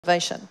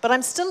innovation. But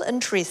I'm still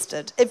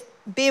interested,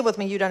 bear with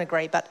me, you don't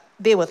agree, but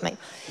bear with me.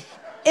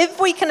 If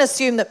we can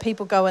assume that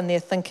people go in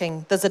there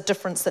thinking there's a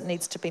difference that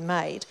needs to be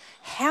made,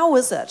 how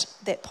is it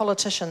that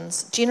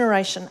politicians,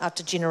 generation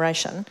after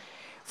generation,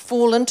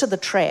 fall into the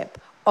trap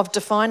of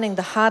defining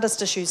the hardest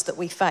issues that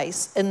we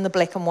face in the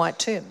black and white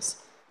terms?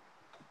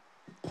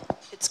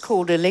 It's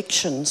called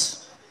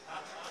elections.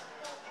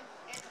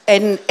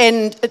 And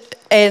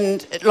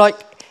like,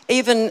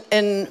 even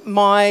in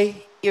my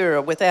era,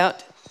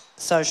 without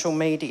social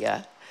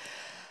media,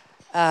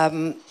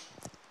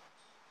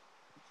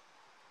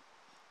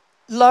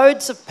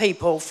 loads of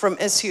people from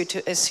issue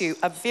to issue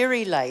are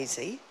very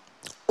lazy,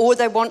 or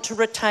they want to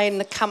retain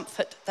the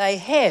comfort they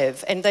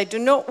have, and they do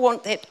not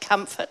want that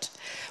comfort,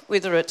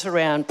 whether it's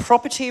around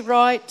property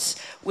rights,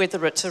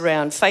 whether it's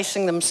around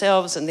facing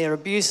themselves and their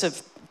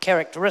abusive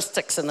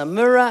characteristics in the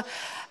mirror,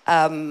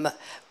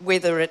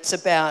 whether it's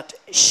about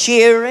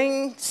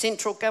sharing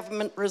central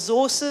government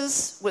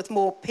resources with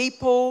more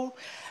people,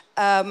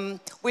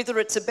 whether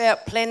it's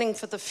about planning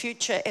for the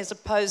future as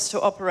opposed to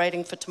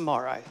operating for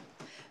tomorrow.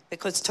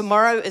 Because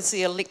tomorrow is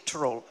the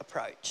electoral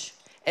approach,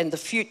 and the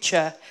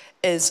future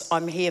is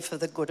I'm here for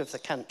the good of the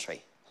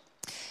country.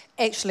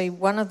 Actually,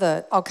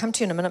 I'll come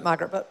to you in a minute,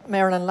 Margaret, but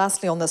Marilyn,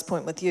 lastly on this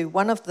point with you,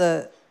 one of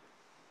the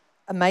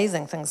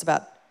amazing things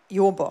about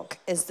your book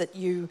is that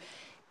you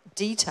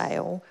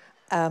detail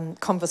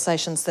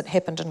conversations that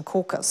happened in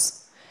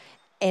caucus,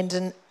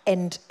 and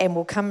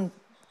we'll come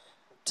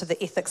to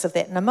the ethics of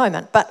that in a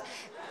moment. But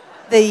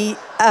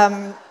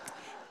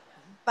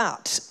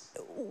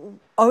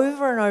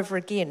over and over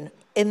again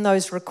in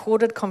those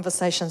recorded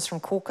conversations from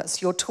caucus,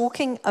 you're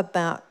talking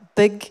about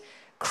big,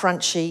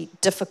 crunchy,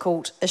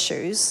 difficult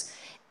issues,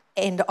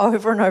 and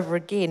over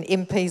again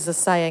MPs are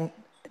saying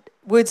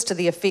words to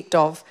the effect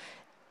of,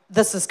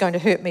 "This is going to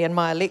hurt me in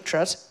my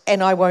electorate,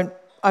 and I won't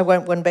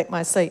win back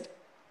my seat."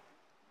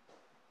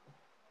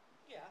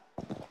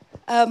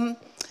 Yeah.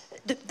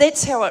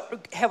 That's how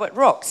it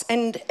rocks.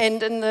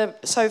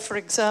 So for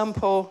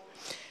example,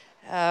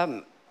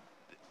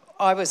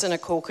 I was in a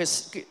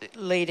caucus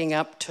leading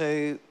up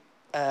to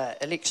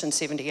election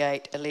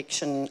 78,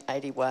 election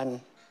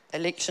 81,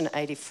 election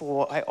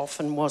 84. I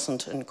often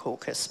wasn't in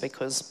caucus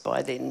because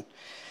by then,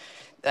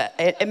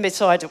 and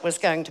besides it was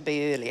going to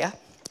be earlier,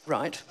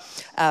 right?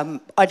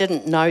 I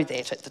didn't know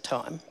that at the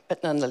time,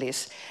 but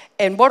nonetheless.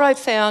 And what I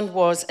found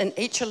was in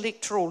each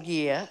electoral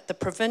year, the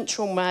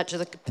provincial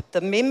margin, the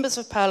members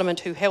of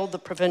parliament who held the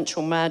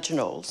provincial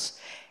marginals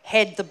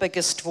had the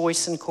biggest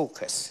voice in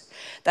caucus.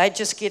 They'd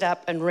just get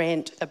up and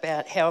rant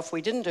about how if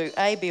we didn't do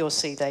A, B or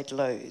C, they'd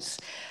lose.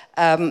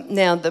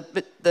 Now,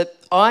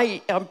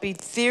 I'd be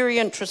very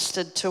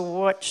interested to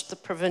watch the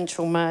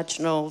provincial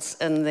marginals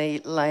in the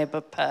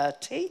Labour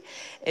Party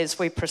as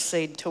we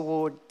proceed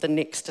toward the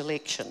next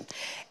election.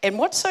 And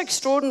what's so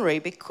extraordinary,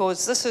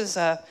 because this is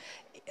a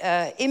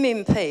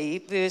MMP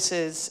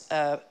versus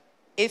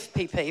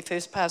FPP,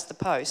 first past the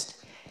post,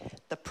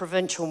 the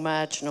provincial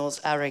marginals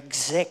are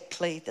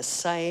exactly the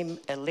same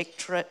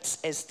electorates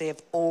as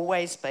they've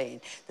always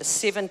been. The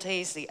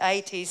 70s, the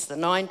 80s, the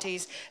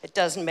 90s, it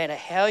doesn't matter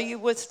how you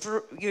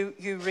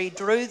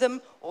redrew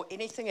them or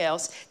anything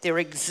else, they're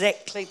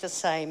exactly the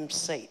same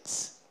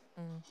seats.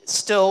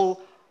 Still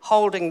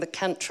holding the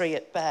country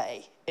at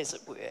bay, as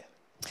it were.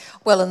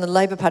 Well, in the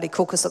Labour Party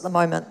caucus at the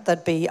moment,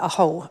 there'd be a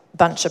whole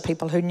bunch of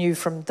people who knew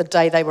from the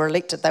day they were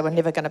elected they were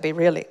never going to be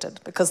re-elected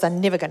because they're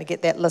never going to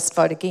get that list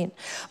vote again.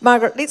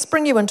 Margaret, let's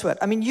bring you into it.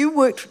 I mean, you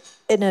worked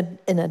in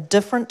a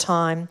different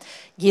time.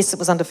 Yes, it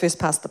was under first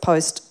past the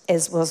post,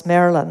 as was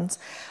Marilyn's,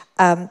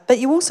 but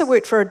you also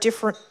worked for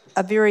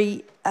a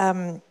very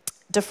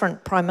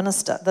different Prime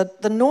Minister.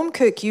 The Norm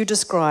Kirk you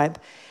describe,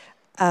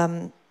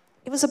 it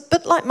was a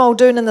bit like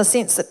Muldoon in the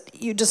sense that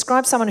you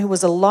describe someone who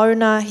was a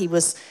loner, he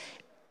was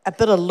a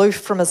bit aloof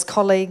from his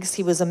colleagues.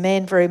 He was a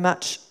man very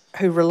much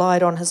who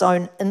relied on his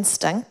own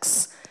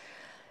instincts.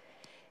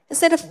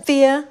 Is that a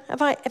fair,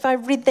 have I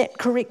read that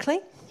correctly?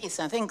 Yes,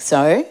 I think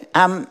so.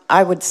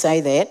 I would say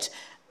that.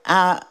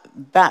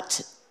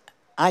 But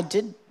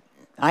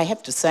I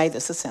have to say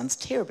this sounds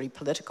terribly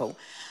political,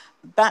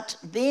 but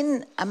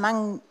then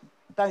among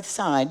both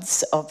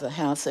sides of the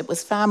House, it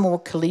was far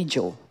more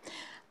collegial,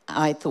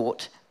 I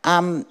thought.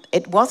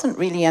 It wasn't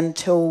really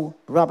until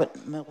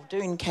Robert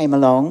Muldoon came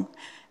along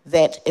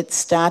that it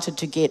started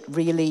to get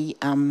really,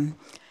 I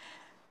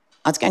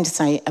was going to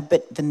say a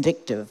bit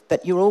vindictive,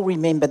 but you all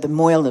remember the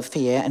Moyle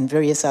affair and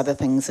various other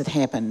things that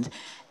happened.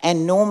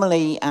 And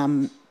normally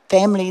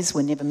families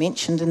were never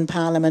mentioned in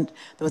Parliament.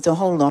 There was a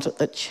whole lot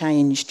that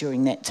changed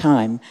during that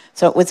time.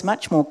 So it was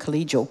much more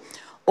collegial.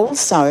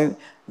 Also,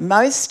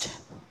 because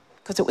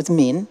it was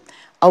men,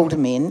 older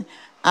men,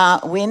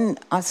 when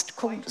I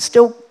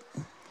still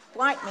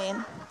white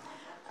men,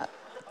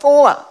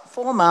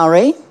 for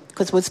Maori,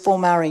 because it was for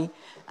Maori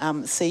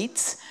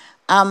seats,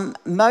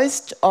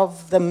 most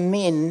of the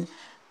men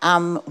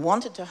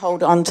wanted to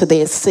hold on to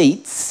their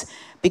seats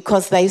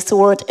because they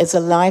saw it as a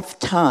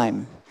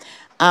lifetime.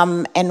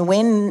 And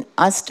when,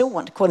 I still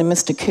want to call him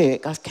Mr.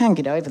 Kirk, I can't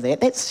get over that,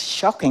 that's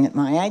shocking at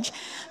my age.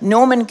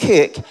 Norman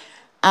Kirk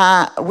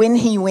when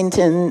he went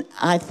in,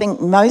 I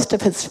think most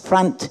of his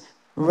front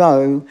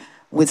row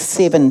was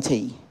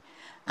 70.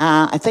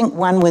 I think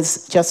one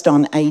was just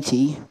on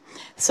 80.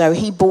 So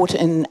he brought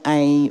in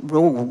a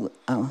rule,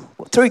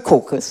 through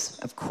caucus,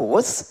 of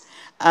course,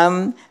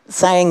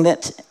 saying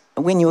that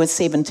when you were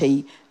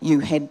 70, you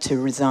had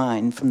to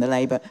resign from the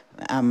Labour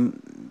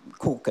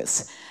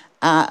caucus.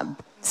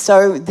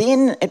 So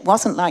then it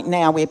wasn't like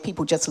now where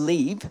people just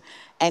leave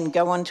and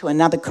go on to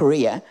another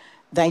career.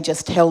 They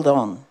just held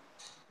on.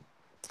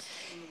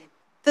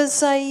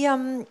 There's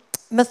a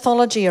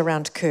mythology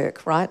around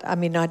Kirk, right? I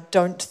mean, I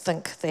don't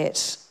think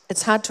that...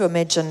 It's hard to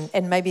imagine,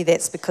 and maybe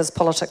that's because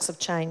politics have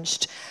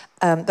changed,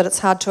 but it's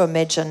hard to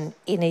imagine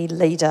any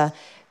leader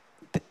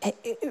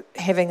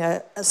having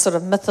a sort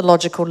of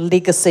mythological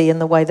legacy in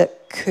the way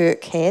that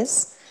Kirk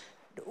has.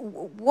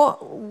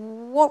 How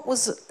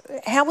was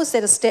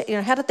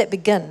that, how did that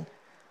begin?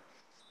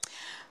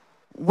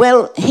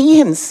 Well, he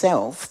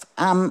himself,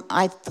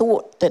 I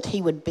thought that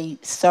he would be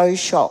so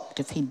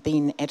shocked if he'd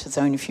been at his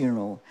own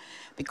funeral,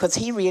 because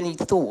he really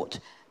thought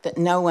that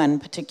no one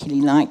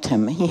particularly liked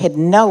him. He had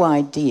no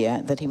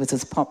idea that he was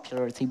as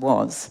popular as he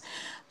was.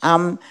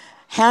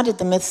 How did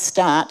the myth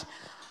start?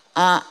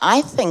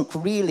 I think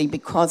really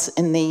because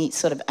in the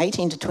sort of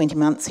 18 to 20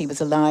 months he was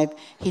alive,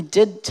 he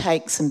did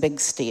take some big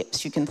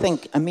steps. You can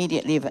think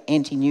immediately of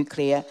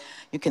anti-nuclear,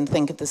 you can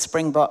think of the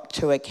Springbok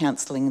tour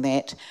counselling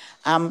that,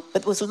 but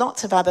there was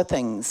lots of other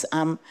things,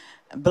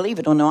 believe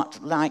it or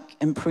not, like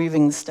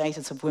improving the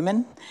status of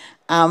women,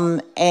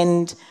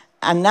 and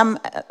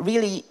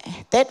really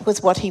that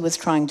was what he was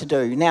trying to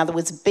do. Now there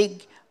was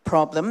big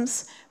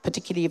problems,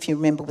 particularly if you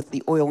remember with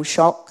the oil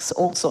shocks,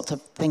 all sorts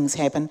of things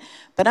happened.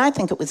 But I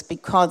think it was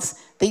because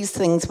these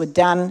things were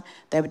done,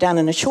 they were done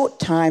in a short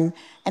time,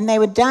 and they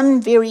were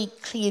done very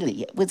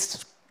clearly. It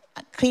was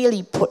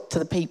clearly put to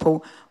the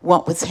people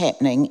what was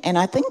happening, and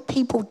I think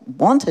people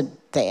wanted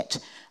that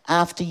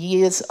after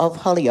years of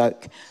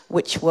Hollyoake,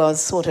 which was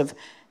sort of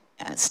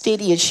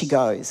steady as she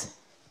goes.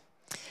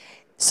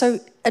 So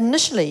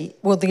initially,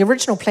 well, the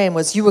original plan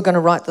was you were going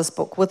to write this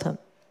book with him.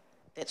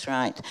 That's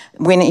right,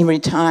 when he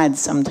retired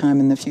sometime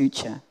in the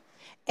future.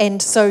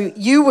 And so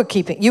you were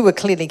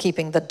clearly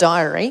keeping the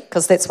diary,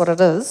 because that's what it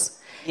is.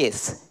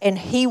 Yes. And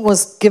he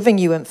was giving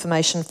you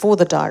information for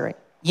the diary.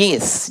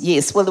 Yes,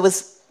 yes. Well, there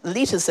was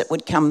letters that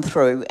would come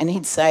through, and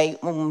he'd say,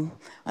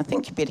 I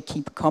think you better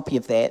keep a copy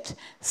of that.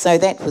 So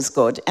that was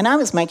good. And I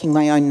was making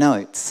my own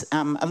notes.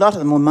 A lot of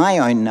them were my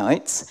own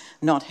notes,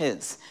 not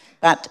his.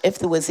 But if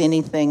there was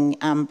anything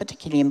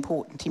particularly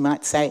important, he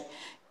might say,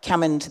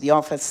 come into the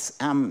office.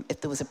 If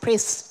there was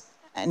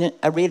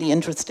a really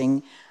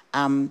interesting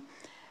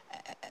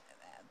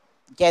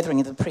gathering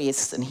of the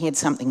press, and he had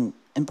something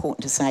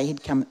important to say,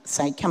 he'd come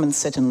and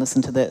sit and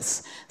listen to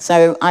this.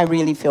 So I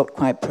really felt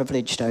quite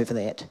privileged over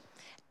that.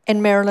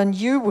 And Marilyn,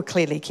 you were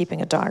clearly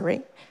keeping a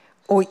diary.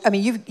 Or, I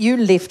mean, you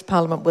left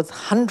Parliament with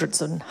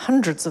hundreds and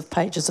hundreds of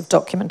pages of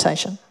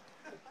documentation.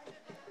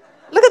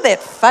 Look at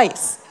that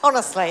face,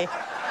 honestly.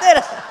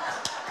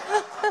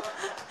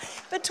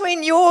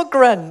 Between your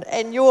grin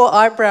and your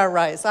eyebrow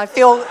raise, I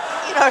feel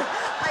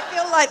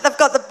like they've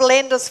got the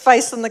blandest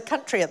face in the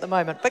country at the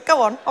moment. But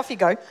go on, off you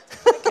go.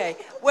 Okay,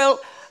 well,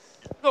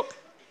 look,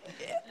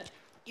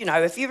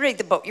 if you read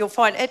the book, you'll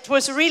find it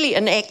was really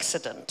an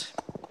accident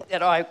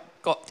that I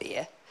got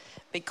there,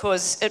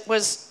 because it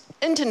was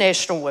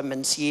International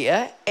Women's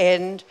Year,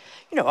 and,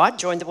 I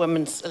joined the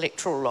Women's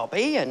Electoral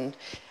Lobby, and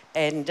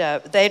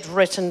they'd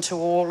written to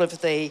all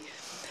of the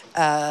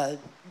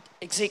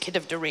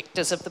executive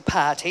directors of the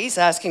parties,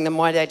 asking them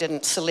why they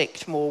didn't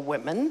select more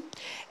women.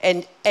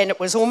 And it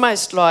was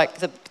almost like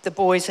the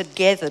boys had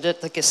gathered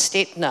at the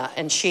Gestetner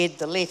and shared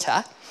the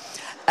letter,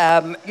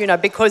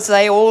 because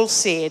they all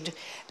said,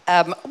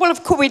 well,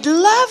 of course, we'd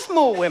love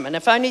more women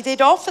if only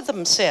they'd offer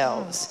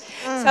themselves.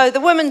 So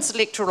the Women's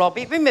Electoral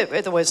Lobby,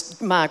 remember, there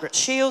was Margaret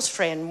Shields,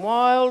 Fran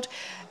Wild,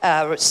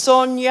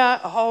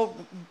 Sonia, a whole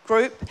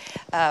group,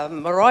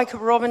 Marika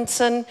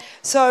Robinson.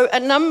 So a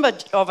number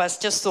of us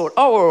just thought,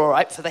 oh, all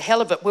right, for the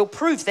hell of it, we'll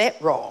prove that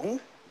wrong,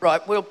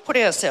 right? We'll put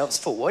ourselves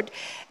forward.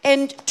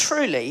 And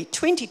truly,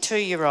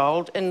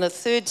 22-year-old in the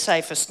third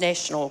safest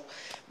national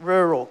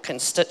rural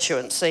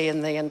constituency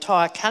in the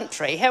entire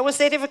country, how was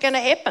that ever going to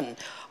happen?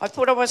 I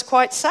thought I was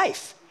quite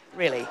safe,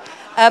 really.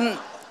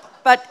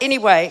 But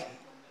anyway,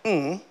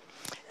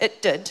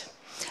 it did.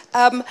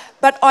 And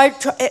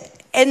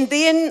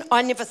then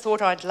I never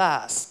thought I'd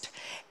last.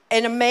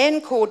 And a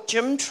man called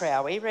Jim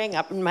Trowie rang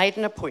up and made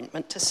an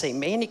appointment to see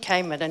me, and he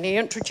came in and he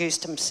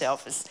introduced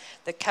himself as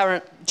the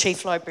current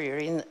chief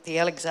librarian at the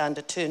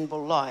Alexander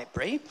Turnbull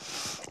Library.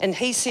 And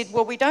he said,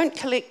 well, we don't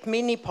collect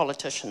many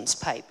politicians'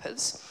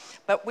 papers,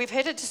 but we've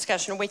had a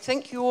discussion and we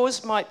think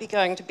yours might be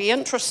going to be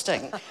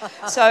interesting.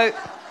 So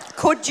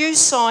could you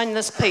sign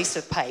this piece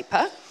of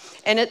paper?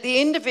 And at the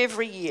end of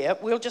every year,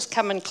 we'll just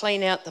come and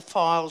clean out the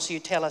files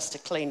you tell us to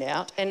clean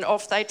out, and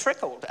off they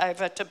trickled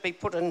over to be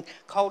put in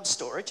cold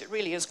storage. It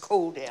really is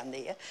cool down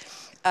there,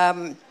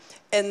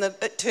 in the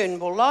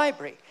Turnbull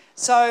Library.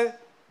 So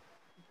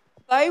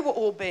they were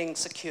all being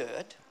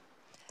secured,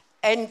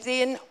 And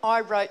then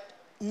I wrote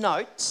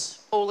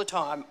notes all the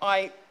time.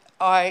 I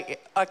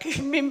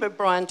can remember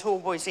Brian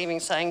Tallboys even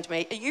saying to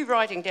me, "Are you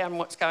writing down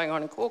what's going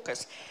on in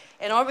caucus?"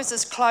 And I was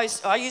as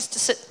close, I used to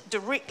sit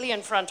directly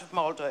in front of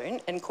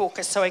Muldoon in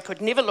caucus so he could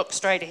never look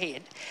straight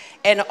ahead.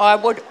 And I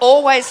would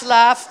always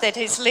laugh that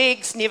his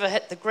legs never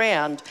hit the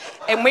ground.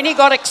 And when he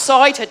got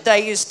excited,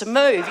 they used to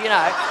move, you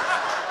know.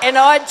 And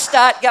I'd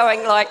start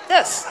going like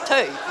this too,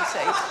 you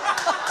see.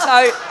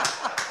 So,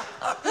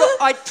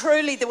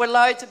 look, there were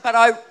loads, but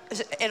I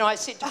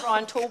said to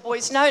Brian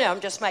Tallboys, no, I'm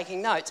just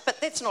making notes.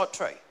 But that's not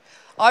true.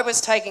 I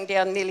was taking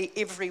down nearly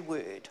every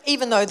word.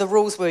 Even though the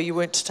rules were you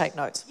weren't to take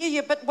notes.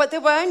 Yeah, but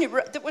there were only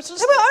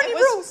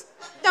rules.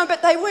 No,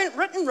 but they weren't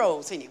written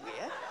rules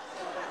anywhere.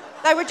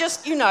 They were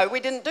just, you know, we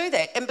didn't do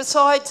that. And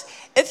besides,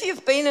 if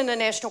you've been in a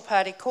National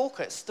Party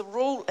caucus, the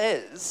rule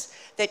is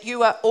that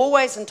you are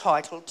always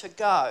entitled to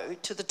go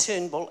to the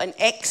Turnbull and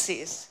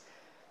access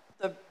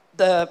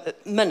the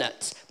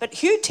minutes. But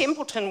Hugh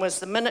Templeton was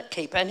the minute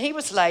keeper, and he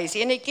was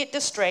lazy, and he'd get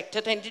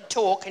distracted, and he'd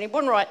talk, and he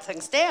wouldn't write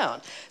things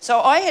down.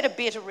 So I had a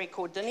better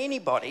record than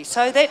anybody.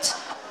 So that's,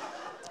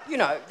 you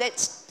know,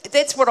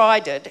 that's what I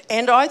did.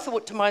 And I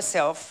thought to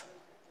myself,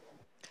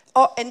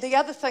 oh, and the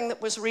other thing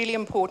that was really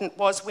important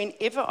was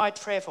whenever I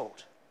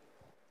travelled,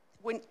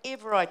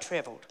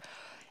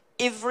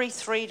 every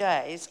 3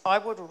 days I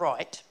would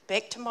write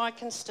back to my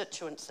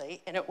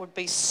constituency, and it would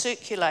be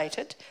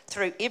circulated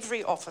through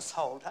every office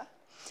holder.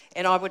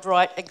 And I would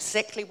write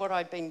exactly what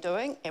I'd been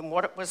doing and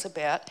what it was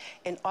about,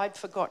 and I'd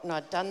forgotten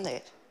I'd done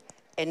that.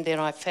 And then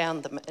I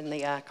found them in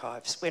the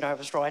archives when I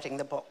was writing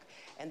the book,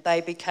 and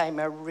they became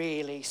a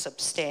really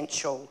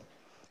substantial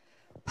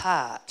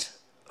part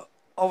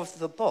of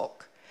the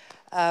book.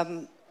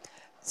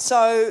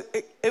 So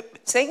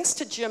thanks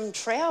to Jim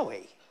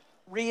Trowie,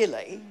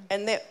 really,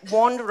 and that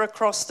wander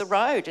across the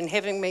road and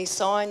having me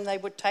sign they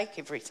would take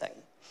everything.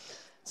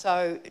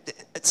 So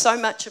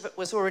much of it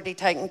was already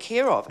taken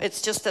care of.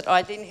 It's just that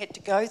I then had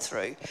to go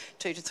through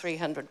 200 to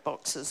 300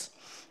 boxes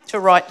to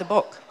write the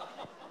book.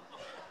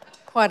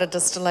 Quite a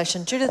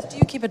distillation. Judith, do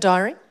you keep a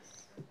diary?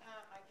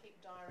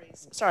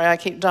 I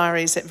keep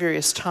diaries at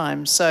various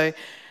times. So,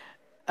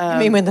 you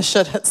mean when the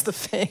shit hits the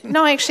fan?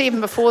 No, actually,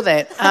 even before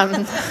that.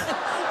 And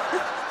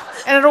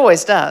it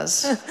always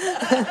does.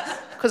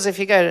 Because if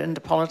you go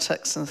into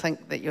politics and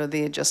think that you're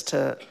there just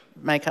to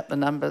make up the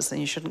numbers, then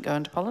you shouldn't go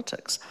into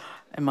politics,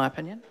 in my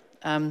opinion.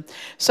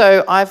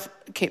 So I've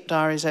kept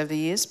diaries over the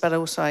years, but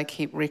also I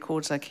keep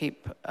records, I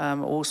keep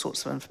all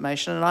sorts of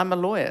information, and I'm a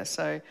lawyer,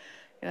 so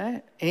you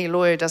know, any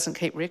lawyer who doesn't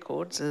keep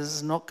records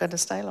is not going to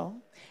stay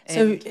long.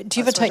 So do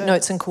you ever take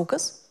notes in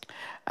caucus?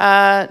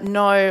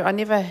 No, I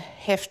never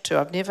have to.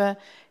 I've never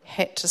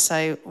had to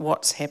say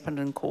what's happened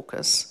in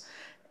caucus,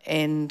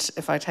 and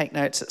if I take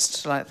notes,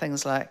 it's like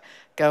things like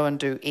go and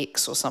do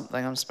X or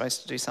something. I'm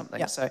supposed to do something,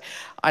 yep. So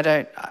I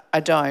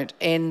don't,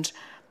 and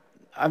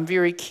I'm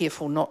very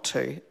careful not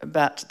to.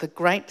 But the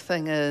great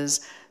thing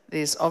is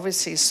there's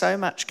obviously so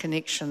much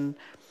connection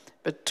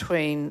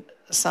between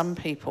some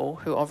people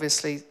who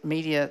obviously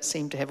media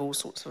seem to have all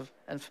sorts of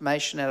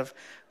information out of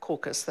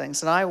caucus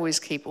things, and I always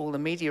keep all the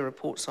media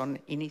reports on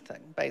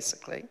anything,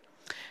 basically.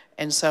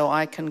 And so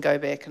I can go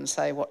back and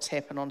say what's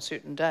happened on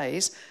certain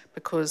days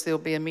because there'll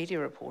be a media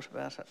report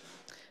about it.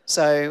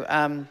 So,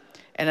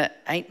 and it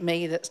ain't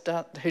me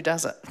who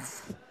does it.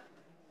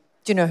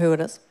 Do you know who it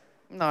is?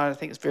 No, I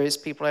think it's various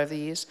people over the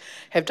years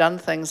have done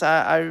things.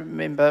 I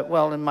remember,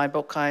 well, in my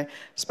book I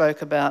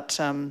spoke about,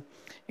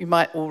 you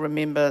might all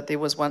remember there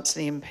was once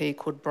an MP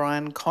called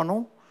Brian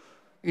Connell.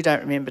 You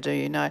don't remember, do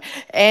you? No.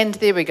 And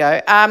there we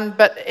go.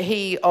 But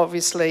he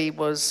obviously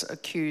was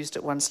accused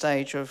at one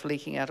stage of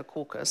leaking out a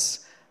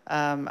caucus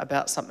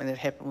about something that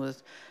happened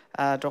with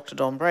Dr.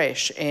 Don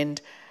Brash.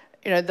 And,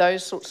 you know,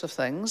 those sorts of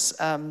things.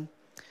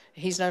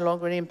 He's no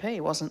longer an MP.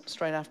 He wasn't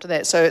straight after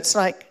that. So it's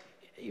like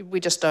we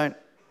just don't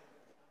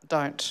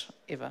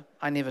ever.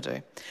 I never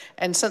do.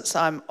 And since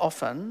I'm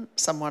often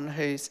someone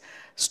who's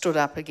stood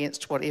up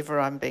against whatever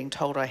I'm being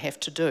told I have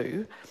to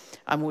do,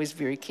 I'm always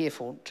very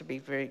careful to be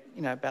very,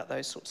 you know, about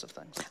those sorts of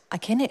things. I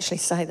can actually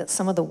say that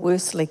some of the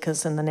worst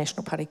leakers in the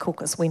National Party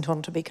caucus went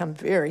on to become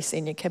very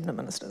senior cabinet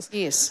ministers.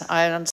 Yes, I understand.